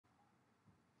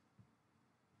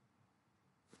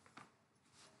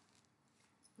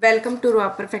Welcome to Raw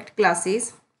Perfect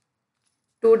classes.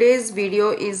 Today's video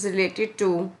is related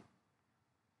to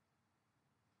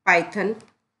Python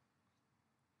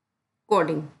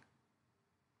coding.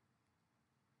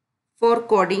 For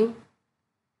coding,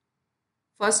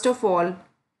 first of all,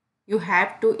 you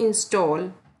have to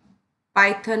install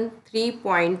Python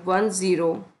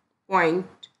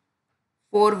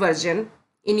 3.10.4 version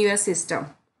in your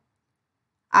system.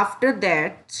 After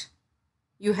that,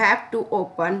 you have to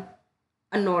open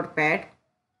a notepad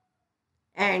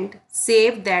and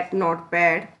save that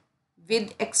notepad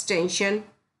with extension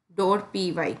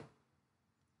 .py.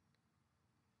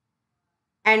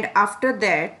 And after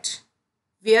that,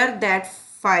 where that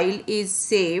file is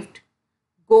saved,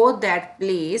 go that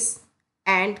place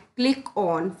and click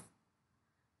on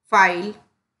File,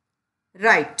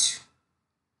 Write.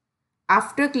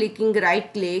 After clicking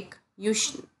right click,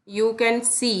 you can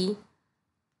see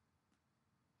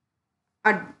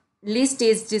a list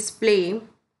is displayed,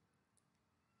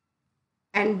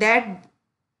 and that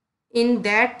in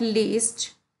that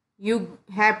list you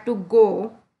have to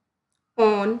go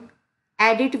on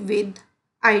Edit with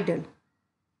idle.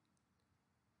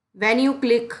 When you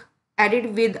click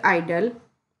Edit with idle,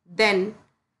 then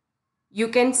you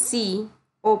can see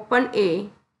open a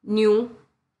new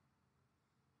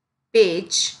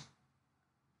page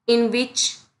in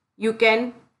which you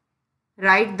can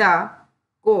write the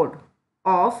code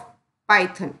of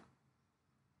Python.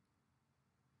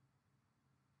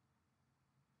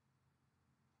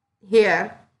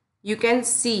 Here you can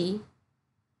see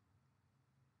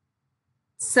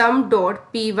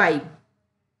sum.py.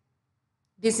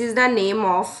 This is the name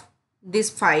of this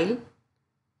file,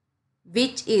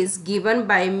 which is given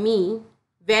by me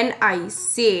when I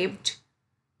saved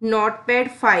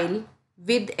notepad file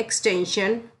with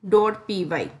extension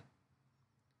 .py.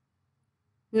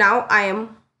 Now I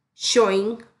am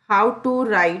showing how to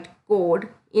write code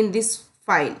in this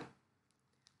file.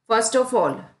 First of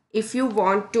all, if you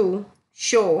want to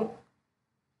show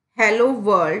hello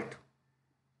world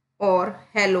or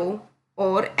hello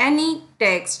or any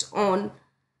text on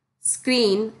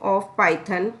screen of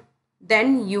Python,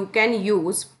 then you can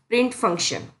use print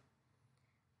function.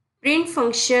 Print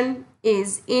function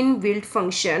is inbuilt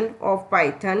function of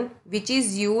Python which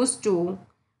is used to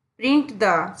print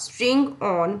the string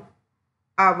on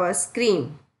our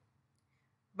screen.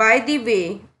 By the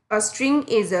way, a string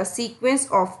is a sequence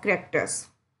of characters.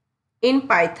 In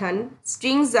Python,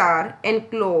 strings are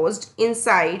enclosed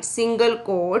inside single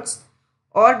quotes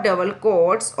or double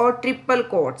quotes or triple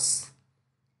quotes,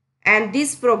 and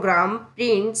this program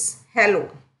prints hello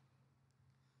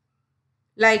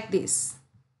like this.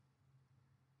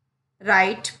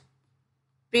 Write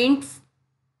print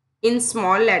in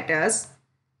small letters,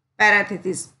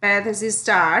 parenthesis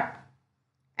start,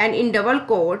 and in double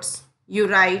quotes you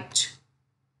write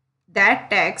that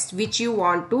text which you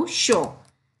want to show.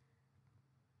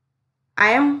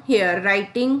 I am here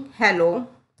writing hello,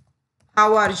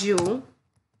 how are you?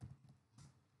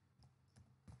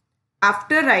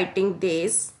 After writing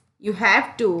this, you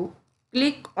have to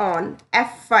click on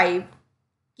F5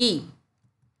 key.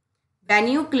 When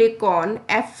you click on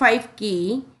F5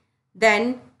 key,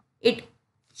 then it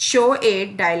show a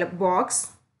dialog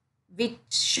box which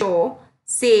show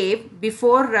save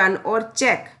before run or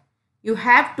check. You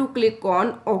have to click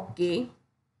on OK.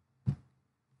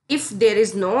 If there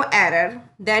is no error,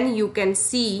 then you can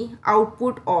see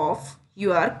output of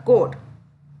your code.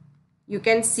 You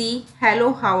can see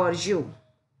hello, how are you?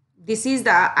 This is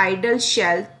the idle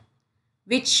shell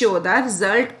which show the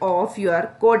result of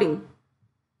your coding.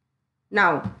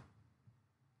 Now,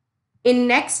 in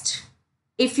next,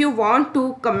 if you want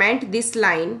to comment this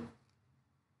line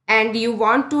and you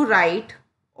want to write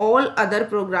all other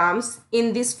programs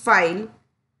in this file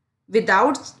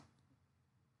without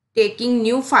taking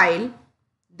new file,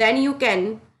 then you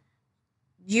can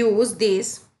use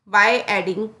this by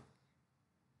adding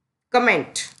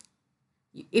comment.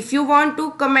 If you want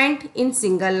to comment in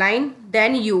single line,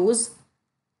 then use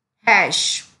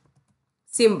hash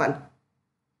symbol.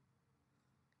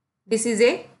 This is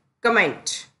a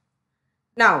comment.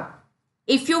 Now,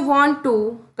 if you want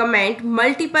to comment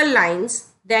multiple lines,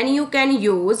 then you can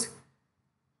use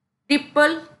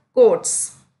triple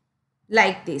quotes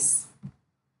like this.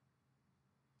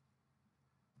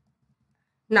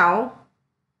 Now,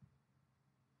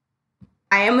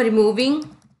 I am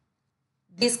removing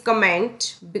this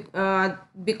comment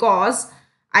because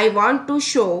I want to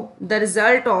show the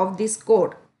result of this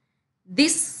code.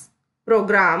 This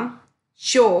program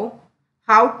show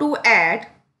how to add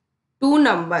two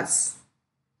numbers.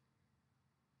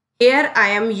 Here I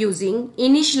am using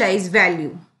initialize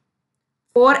value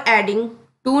for adding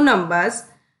two numbers.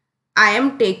 I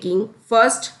am taking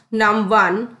first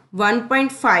num1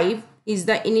 1.5 is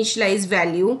the initialized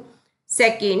value.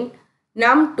 Second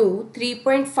num2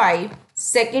 3.5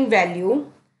 second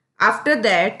value. After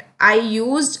that I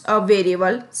used a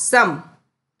variable sum.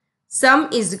 Sum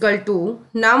is equal to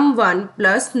num1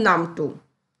 plus num2.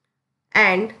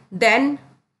 And then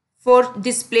for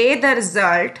display the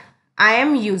result I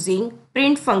am using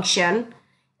print function.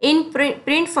 In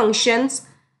print functions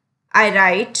I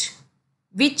write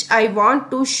which I want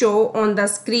to show on the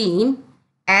screen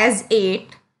as 8,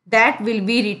 that will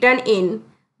be written in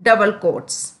double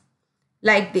quotes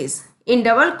like this. In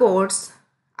double quotes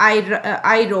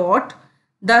I wrote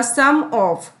the sum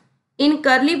of, in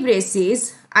curly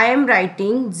braces I am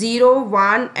writing 0,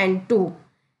 1 and 2.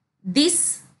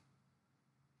 This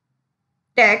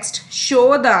text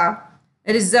show the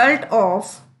result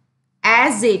of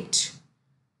as it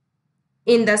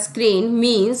in the screen,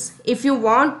 means if you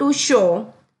want to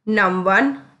show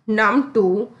num1,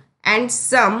 num2 and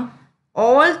sum,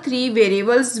 all three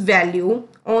variables value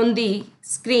on the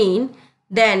screen,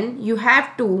 then you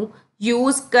have to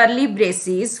use curly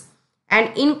braces,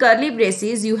 and in curly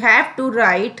braces you have to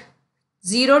write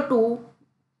 0 to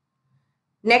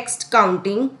next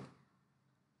counting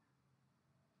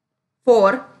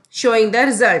for showing the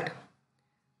result.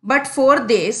 But for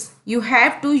this you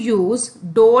have to use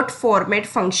dot format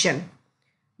function.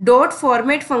 Dot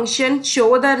format function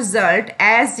show the result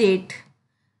as it,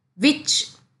 which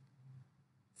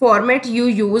format you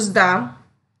use the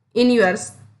in your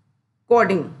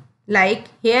coding. Like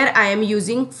here I am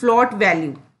using float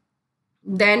value,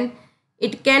 then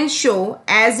it can show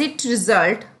as it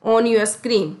result on your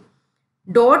screen.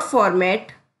 Dot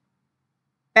format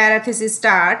parenthesis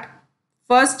start.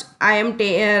 First I am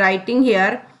writing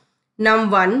here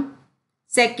num1,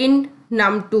 second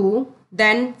num2,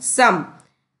 then sum.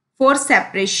 For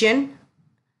separation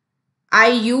I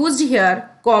used here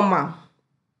comma.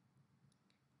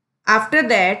 After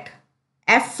that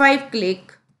F5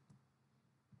 click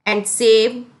and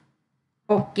save.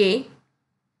 OK.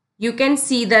 You can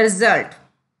see the result.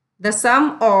 The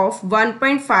sum of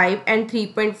 1.5 and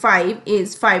 3.5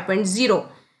 is 5.0.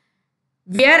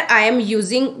 Where I am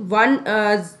using one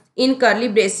in curly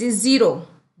braces 0,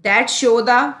 that show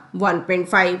the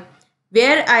 1.5.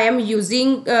 Where I am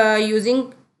using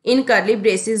in curly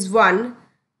braces 1,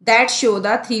 that show the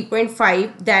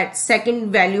 3.5, that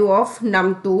second value of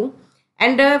num2.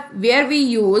 And where we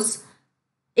use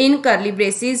in curly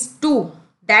braces 2,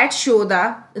 that show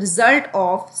the result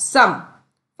of sum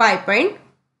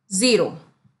 5.0.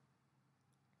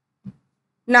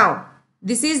 Now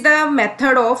this is the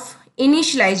method of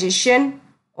initialization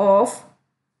of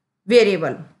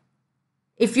variable.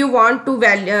 If you want to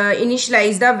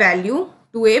initialize the value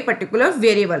to a particular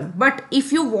variable, but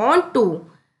if you want to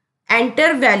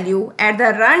enter value at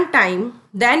the runtime,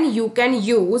 then you can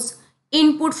use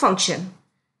input function.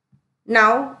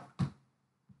 Now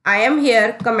I am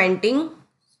here commenting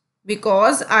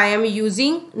because I am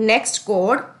using next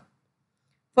code.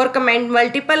 For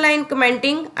multiple line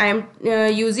commenting I am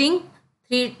using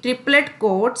 3 triplet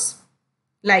quotes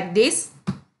like this.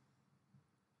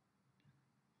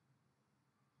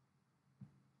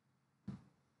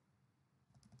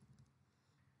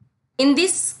 In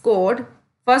this code,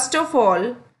 first of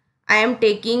all I am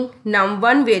taking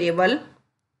num1 variable,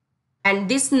 and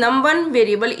this num1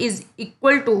 variable is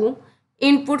equal to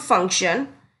input function.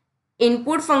 In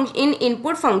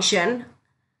input function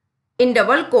in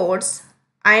double quotes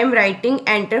I am writing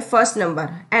enter first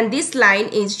number, and this line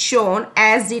is shown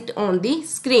as it on the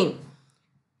screen.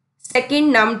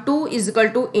 Second num2 is equal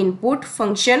to input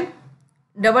function.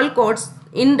 Double quotes,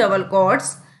 in double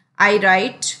quotes I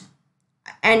write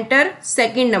enter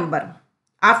second number.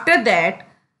 After that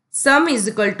sum is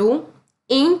equal to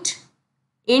int.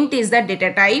 Int is the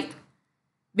data type,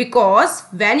 because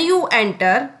when you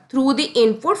enter through the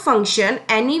input function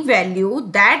any value,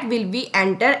 that will be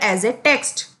entered as a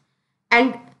text,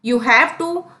 and you have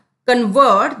to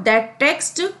convert that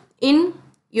text in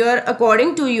your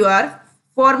according to your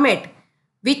format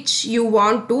which you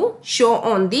want to show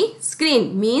on the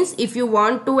screen. Means if you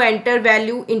want to enter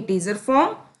value integer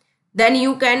form, then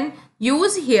you can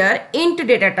use here int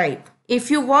data type. If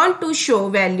you want to show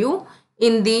value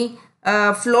in the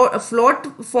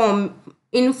float form,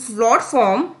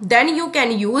 then you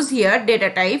can use here data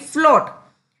type float.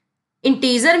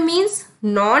 Integer means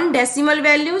non-decimal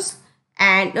values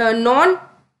and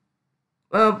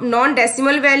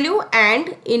non-decimal value,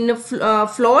 and in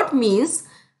float means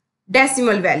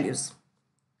decimal values.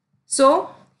 So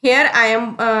here I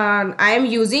am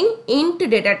using int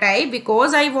data type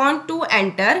because I want to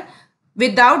enter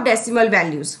without decimal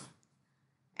values.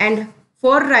 And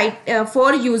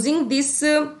for using this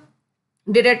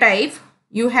data type,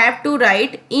 you have to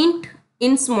write int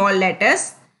in small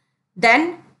letters,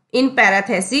 then in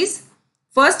parentheses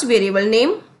first variable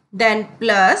name, then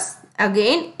plus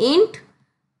again int,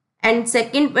 and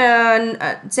second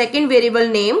variable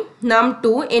name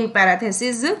num2 in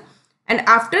parentheses, and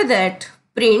after that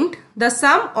print the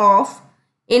sum of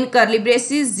in curly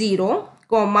braces 0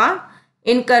 comma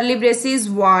in curly braces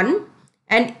 1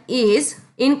 and is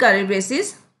in curly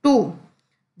braces 2.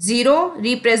 0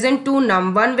 represent to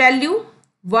num1 value,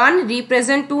 1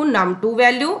 represent to num2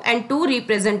 value, and 2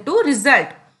 represent to result.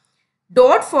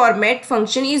 Dot format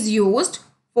function is used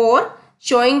for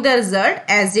showing the result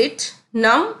as it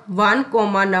num1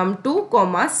 comma num2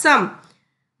 comma sum.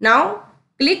 Now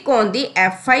click on the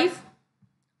F5.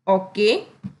 OK.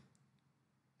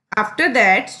 After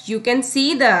that you can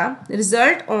see the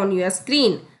result on your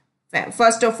screen.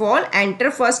 First of all,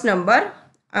 enter first number.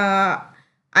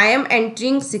 I am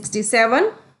entering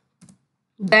 67.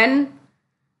 Then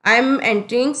I am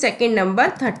entering second number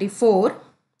 34.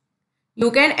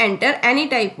 You can enter any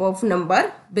type of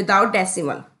number without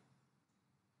decimal.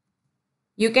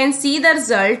 You can see the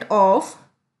result of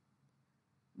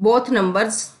both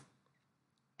numbers.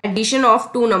 Addition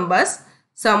of two numbers.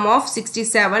 Sum of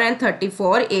 67 and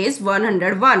 34 is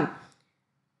 101.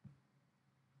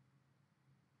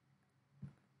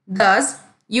 Thus,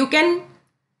 you can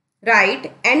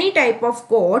write any type of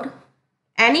code,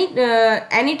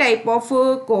 any type of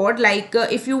code, like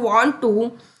if you want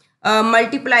to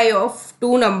multiply of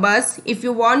two numbers, if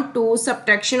you want to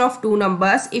subtraction of two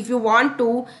numbers, if you want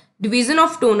to division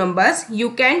of two numbers,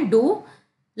 you can do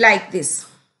like this.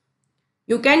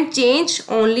 You can change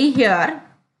only here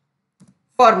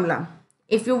formula.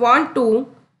 If you want to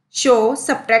show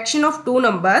subtraction of two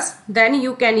numbers, then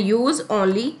you can use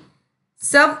only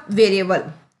sub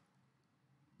variable.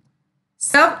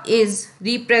 Sub is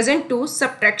represent to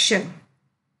subtraction.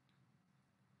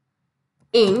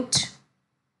 Int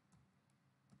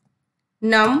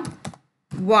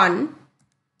num1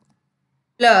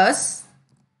 plus,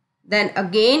 then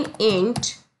again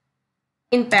int,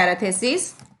 in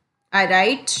parentheses I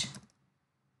write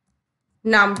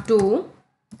num2,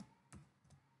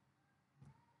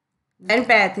 then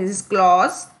parenthesis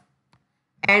close,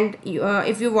 and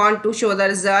if you want to show the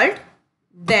result,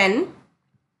 then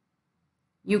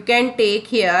you can take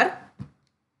here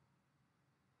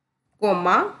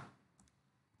comma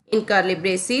in curly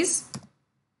braces,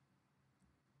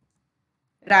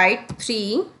 write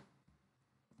 3,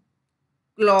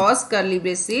 close curly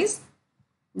braces,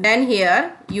 then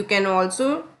here you can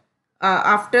also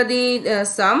after the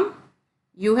sum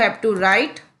you have to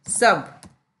write sub.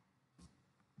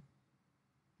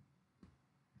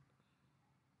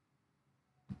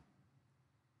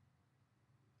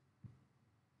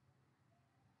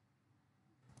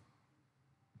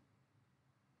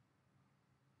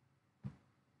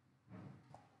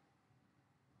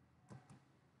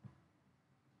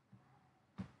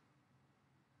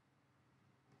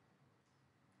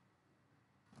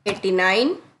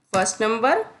 $89 first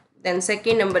number, then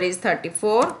second number is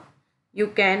 34. You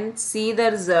can see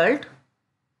the result.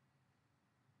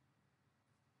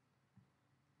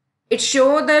 It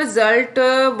show the result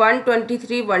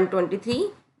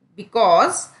 123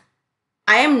 because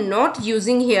I am not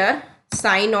using here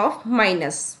sign of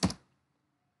minus.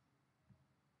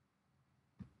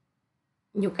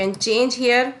 You can change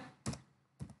here.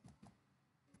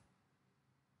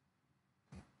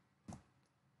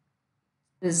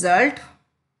 Result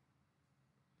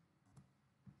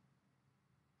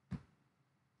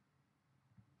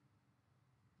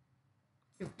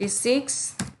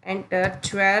 $56, enter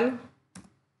 12.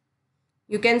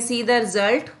 You can see the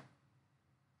result,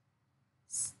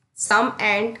 sum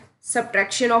and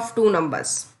subtraction of two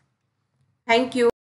numbers. Thank you.